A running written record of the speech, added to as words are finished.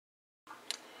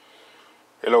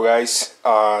Hello guys,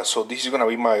 so this is gonna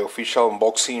be my official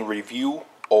unboxing review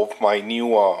of my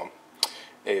new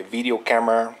video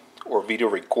camera or video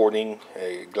recording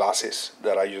glasses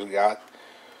that I just got.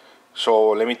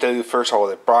 So let me tell you first about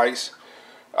the price.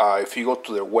 If you go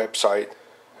to their website,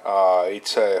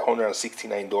 it's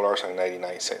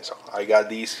 $169.99. I got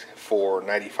these for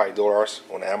 $95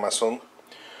 on Amazon.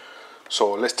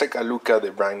 So let's take a look at the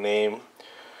brand name.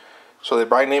 So the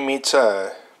brand name is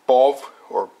POV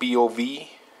or POV,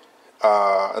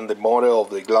 and the model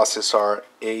of the glasses are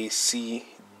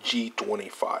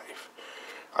ACG25.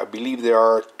 I believe there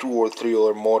are 2 or 3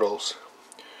 other models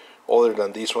other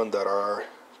than this one that are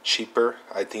cheaper.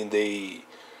 I think they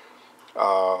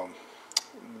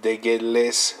get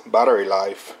less battery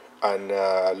life and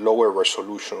lower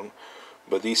resolution,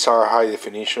 but these are high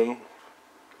definition.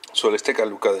 So let's take a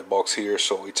look at the box here.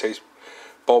 So it says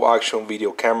POV Action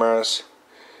Video Cameras.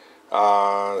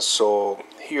 So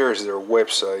here's their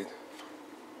website.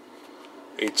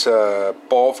 It's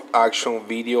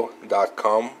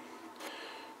povactionvideo.com.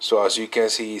 So as you can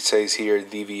see, it says here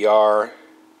DVR,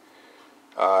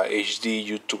 HD,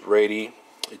 YouTube ready.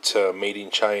 It's made in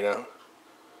China.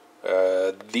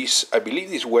 I believe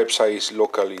this website is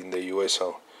locally in the US.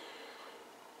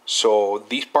 So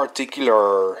this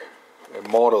particular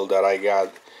model that I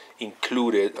got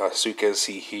included, as you can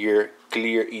see here,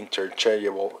 clear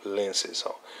interchangeable lenses.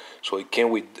 So it came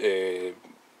with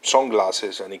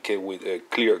sunglasses and it came with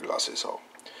clear glasses.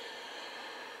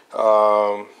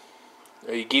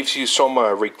 It gives you some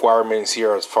requirements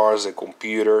here as far as the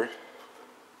computer.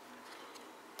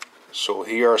 So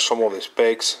here are some of the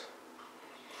specs.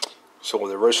 So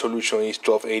the resolution is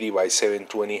 1280 by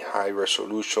 720 high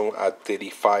resolution at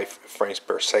 35 frames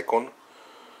per second.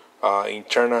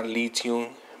 Internal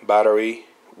lithium battery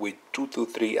with 2 to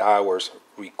 3 hours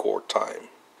record time.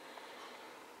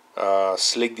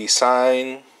 Slick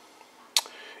design.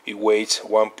 It weighs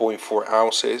 1.4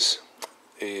 ounces.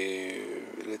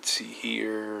 Let's see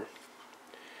here.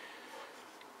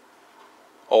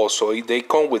 Also, they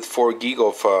come with 4 gig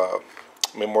of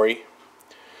memory,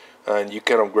 and you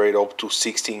can upgrade up to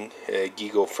 16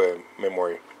 gig of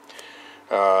memory.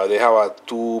 They have a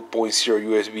 2.0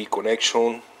 USB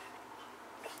connection.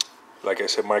 Like I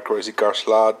said, micro SD card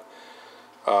slot,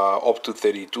 up to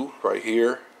 32 right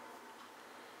here.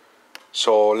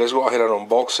 So let's go ahead and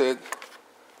unbox it.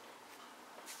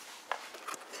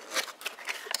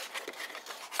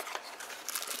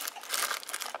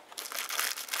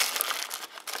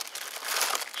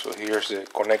 So here's the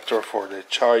connector for the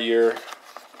charger.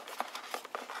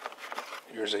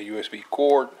 Here's a USB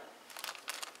cord.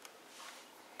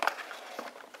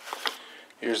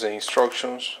 Here's the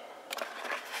instructions.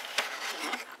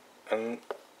 And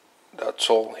that's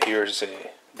all. Here's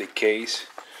the case.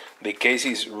 The case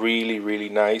is really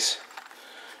nice.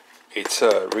 It's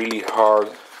a really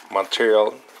hard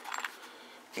material,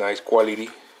 nice quality,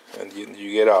 and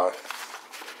you get a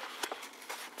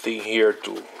thing here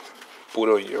to put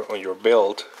on your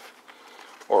belt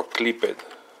or clip it.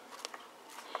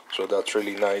 So that's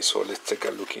really nice. So let's take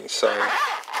a look inside.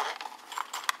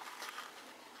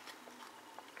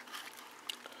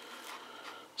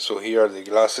 So here are the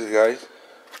glasses, guys.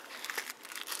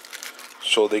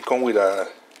 So they come with a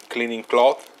cleaning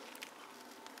cloth,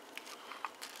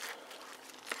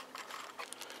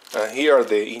 and here are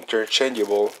the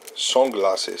interchangeable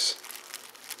sunglasses,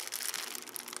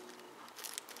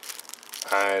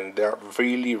 and they're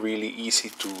really easy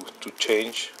to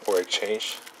change or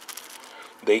exchange.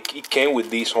 It came with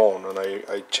this on, and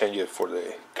I changed it for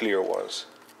the clear ones.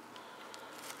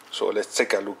 So let's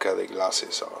take a look at the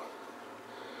glasses.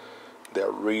 They're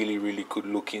really good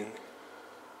looking.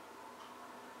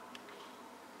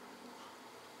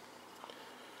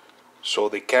 So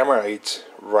the camera, it's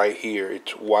right here.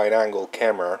 It's wide angle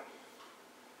camera.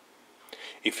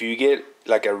 If you get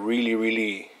like a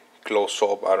really close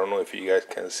up, I don't know if you guys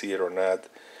can see it or not,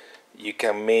 you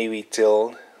can maybe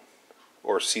tell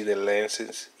or see the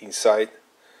lenses inside,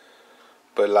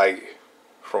 but like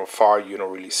from far you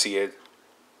don't really see it.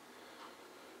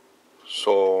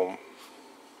 So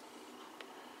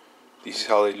this is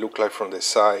how they look like from the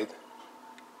side.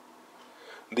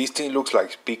 This thing looks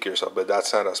like speakers, but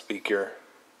that's not a speaker.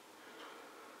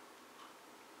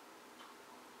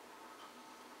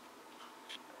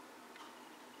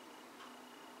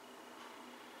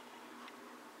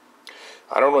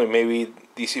 I don't know, maybe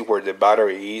this is where the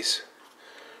battery is,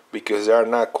 because there are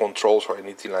not controls or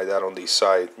anything like that on this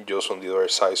side, just on the other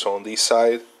side. So on this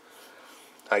side,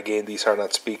 again, these are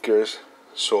not speakers.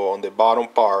 So on the bottom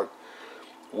part,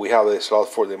 we have the slot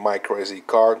for the micro SD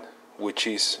card, which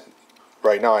is,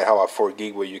 right now I have a 4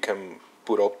 gig where you can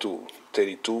put up to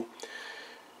 32.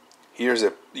 Here's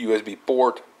a USB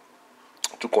port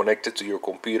to connect it to your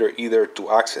computer, either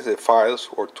to access the files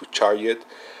or to charge it.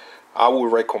 I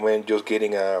would recommend just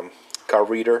getting a card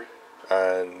reader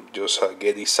and just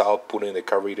get this out, put in the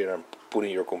card reader and put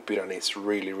in your computer, and it's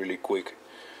really quick,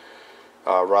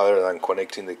 rather than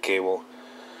connecting the cable.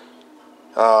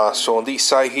 So on this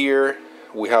side here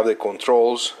we have the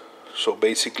controls. So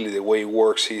basically the way it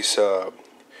works is,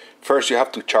 first you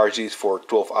have to charge this for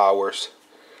 12 hours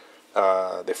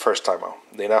the first time out.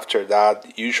 Then after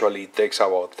that, usually it takes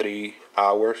about 3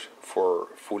 hours for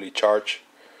fully charged.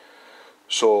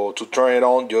 So to turn it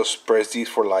on, just press this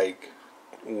for like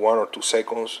 1 or 2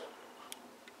 seconds.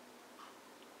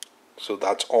 So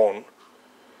that's on.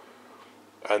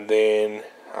 And then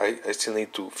I still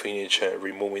need to finish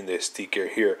removing the sticker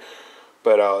here.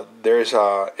 But there's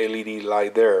a LED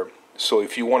light there. So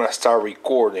if you want to start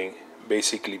recording,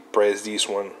 basically press this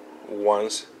one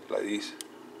once, like this.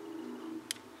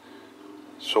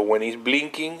 So when it's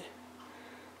blinking,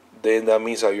 then that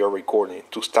means that you're recording.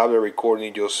 To stop the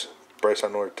recording, just press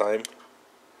another time.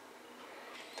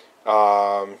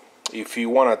 If you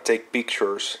want to take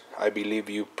pictures, I believe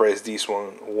you press this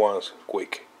one once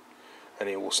quick and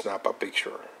it will snap a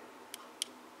picture.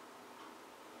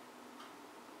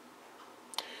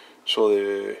 So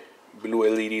the blue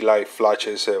LED light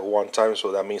flashes one time,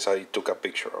 so that means I took a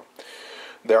picture.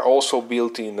 They're also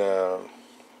built in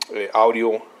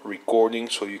audio recording,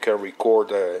 so you can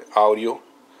record audio.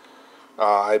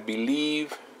 I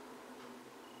believe,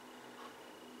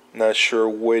 not sure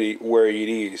where it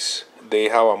is, they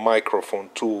have a microphone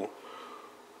too,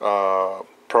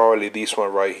 probably this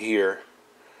one right here,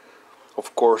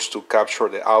 of course, to capture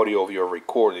the audio of your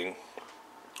recording,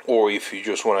 or if you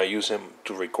just want to use them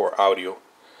to record audio.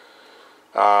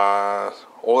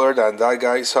 Other than that,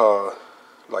 guys,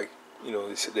 like, you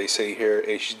know, they say here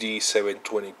HD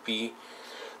 720p.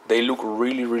 They look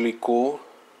really cool.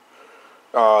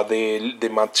 The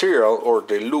material or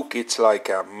the look, it's like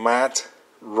a matte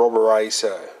rubberized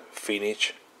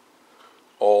finish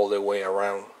all the way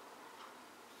around.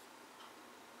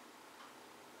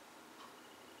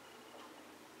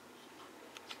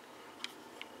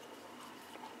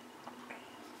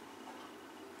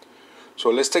 So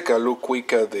let's take a look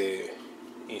quick at the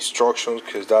instructions,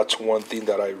 because that's one thing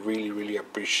that I really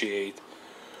appreciate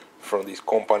from this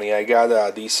company. I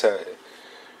got these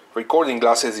recording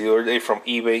glasses the other day from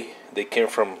eBay. They came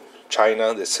from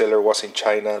China. The seller was in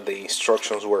China. The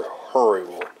instructions were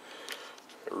horrible,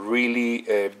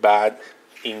 really bad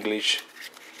English.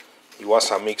 It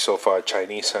was a mix of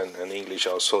Chinese and English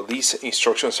also. These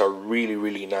instructions are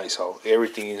really nice.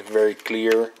 Everything is very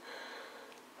clear,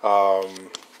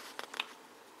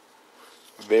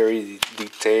 very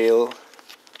detailed.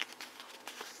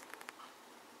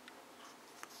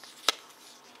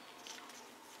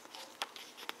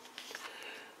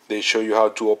 They show you how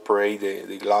to operate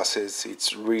the glasses.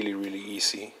 It's really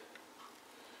easy.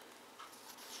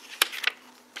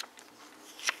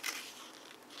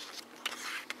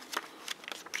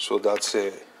 So that's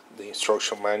the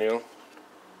instruction manual.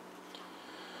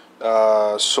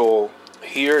 So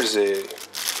here's a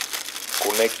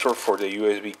connector for the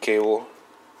USB cable,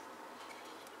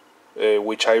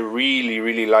 which I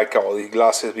really like about these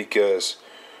glasses, because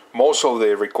most of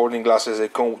the recording glasses, they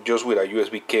come just with a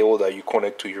USB cable that you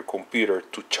connect to your computer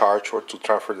to charge or to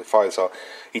transfer the files. So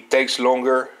it takes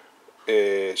longer.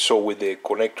 So with the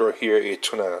connector here, it's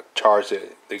gonna charge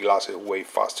the glasses way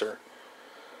faster.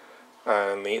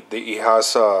 And it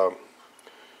has 2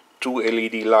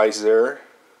 LED lights there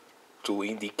to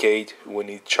indicate when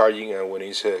it's charging and when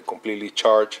it's completely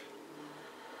charged.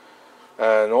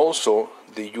 And also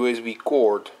the USB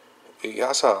cord, it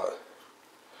has a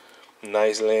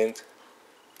nice length.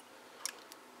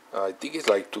 I think it's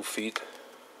like 2 feet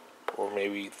or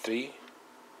maybe 3.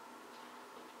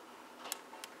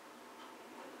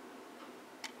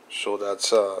 So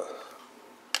that's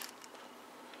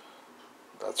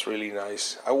really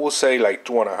nice. I will say like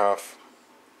 2.5.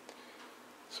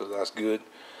 So that's good.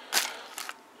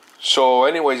 So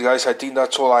anyways, guys, I think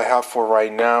that's all I have for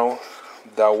right now.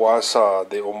 That was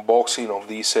the unboxing of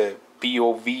this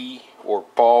POV or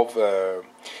POV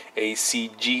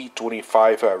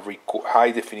ACG25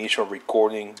 high definition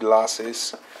recording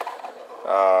glasses.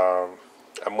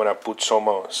 I'm gonna put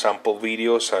some sample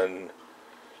videos, and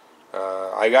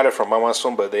I got it from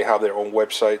Amazon, but they have their own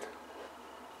website.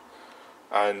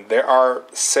 And there are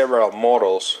several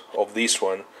models of this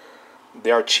one.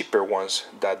 There are cheaper ones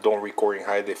that don't record in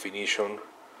high definition,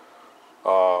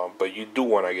 but you do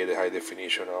want to get the high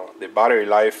definition. The battery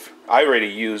life, I already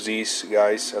use these,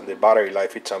 guys, and the battery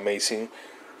life, it's amazing.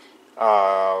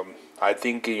 I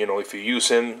think, you know, if you use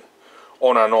them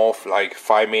on and off like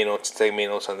 5 minutes, 10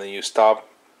 minutes, and then you stop,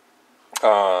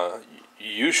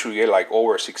 you should get like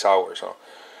over 6 hours. Huh?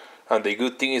 And the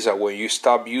good thing is that when you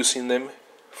stop using them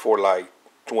for like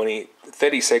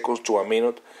 30 seconds to a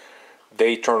minute,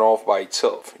 they turn off by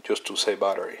itself just to save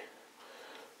battery.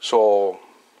 So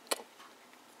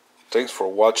thanks for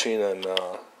watching, and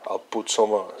I'll put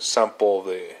some sample of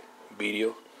the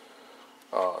video.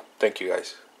 Thank you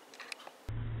guys.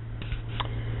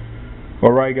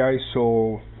 Alright guys,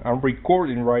 so I'm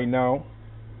recording right now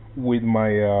with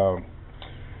my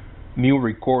new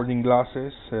recording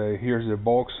glasses. Here's the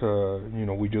box. You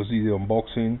know, we just did the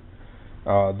unboxing.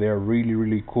 They're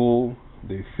really cool.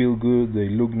 They feel good, they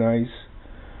look nice,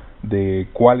 the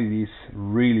quality is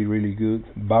really good,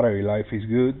 battery life is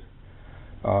good.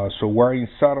 So we're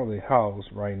inside of the house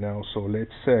right now, so let's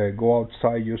go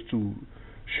outside just to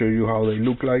show you how they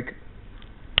look like.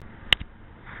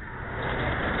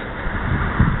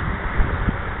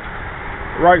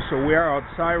 Right, so we are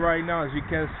outside right now. As you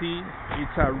can see,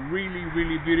 it's a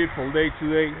really beautiful day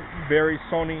today, very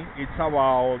sunny. It's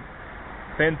about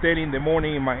 10:30 in the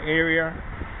morning in my area.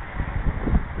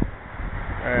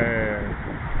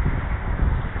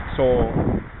 So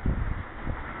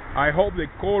I hope the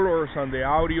colors and the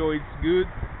audio is good.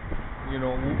 You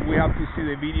know, we have to see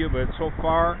the video, but so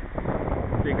far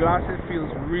the glasses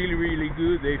feels really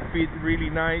good. They fit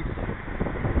really nice,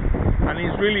 and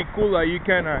it's really cool that you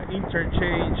can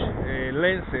interchange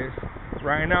lenses.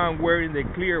 Right now I'm wearing the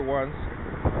clear ones,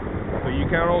 but you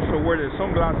can also wear the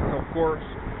sunglasses, of course.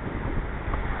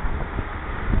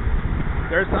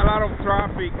 There's a lot of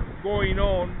traffic going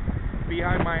on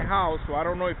behind my house, so I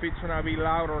don't know if it's gonna be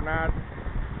loud or not.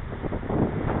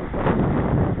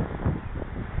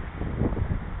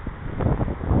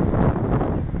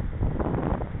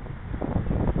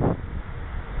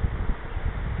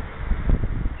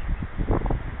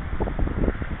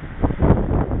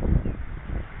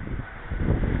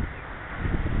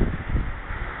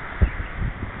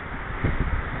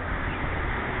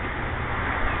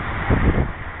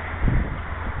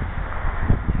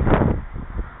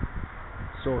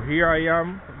 So here I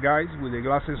am, guys, with the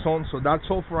glasses on. So that's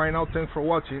all for right now. Thanks for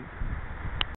watching.